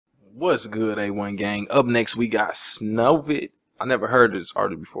What's good, A1 gang? Up next, we got Snovit. I never heard this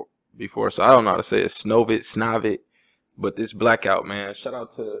artist before, so I don't know how to say it. Snovit, but this Blackout, man. Shout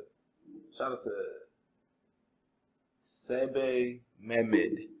out to Sebe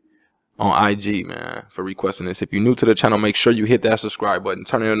Mehmed on IG, man, for requesting this. If you're new to the channel, make sure you hit that subscribe button,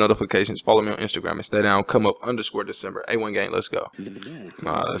 turn on your notifications, follow me on Instagram, and stay down. Come up _December. A1 gang, let's go.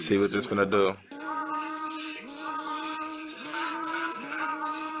 Let's see what this finna do.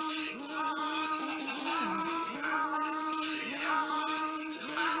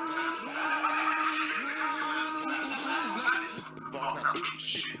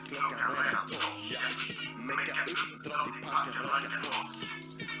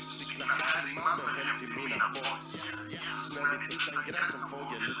 Cykla här i mannen hem till mina boss. Snövit utan gräs, en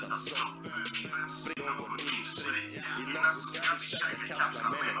fågel utan sopp. Spring någon industri. Innan så ska vi käka kassar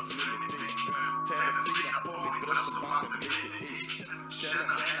med en flummig typ. TV4 på mitt bröst och vatten blir till is.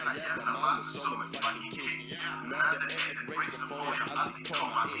 Känner hela jävla mannen som en fucking king. När det är ett break så får jag alltid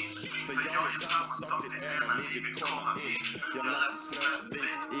komma in. För jag är samma sak till er när ni vill komma in. Jag läser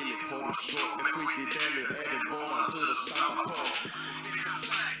Snövit i mitt porrsår. Men skit i det, nu är det våran tur att stampa på.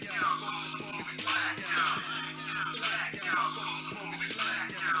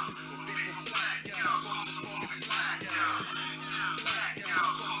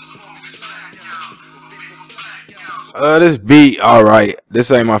 This beat, alright.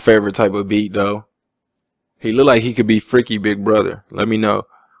 This ain't my favorite type of beat, though. He look like he could be freaky big brother. Let me know.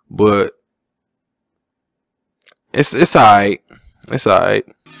 But it's alright. It's alright.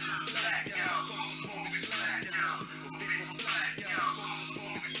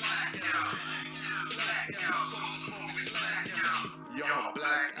 Jag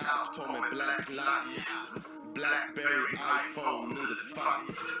blackout på min blacklight. Blackberry iPhone, nu det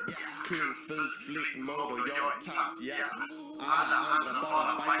fight. Kung fu flip mode och jag är tatt, ja. Alla andra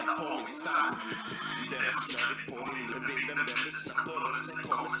bara bajtar på min sand. Det är snövigt på min vinden, den lyssnar på rösten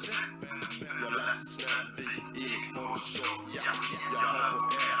kommer sen. Jag läser Snövit i mitt hårsår, ja. Jag hör på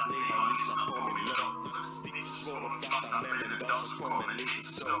er att ni har lyssnat på min låt. Svår att fatta men en dag så kommer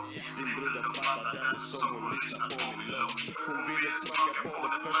lite så. Din brudar fattar därför som hon lyssnar på min låt. Hon ville smaka på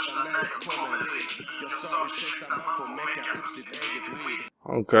det första när jag kommer in. Jag sa ursäkta man får mecka upp sitt eget weed.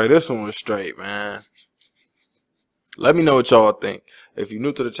 Okay, this one was straight, man. Let me know what y'all think. If you're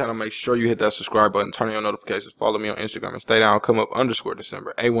new to the channel, make sure you hit that subscribe button, turn on your notifications, follow me on Instagram, and stay down. Come up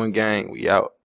 _December. A1 gang, we out.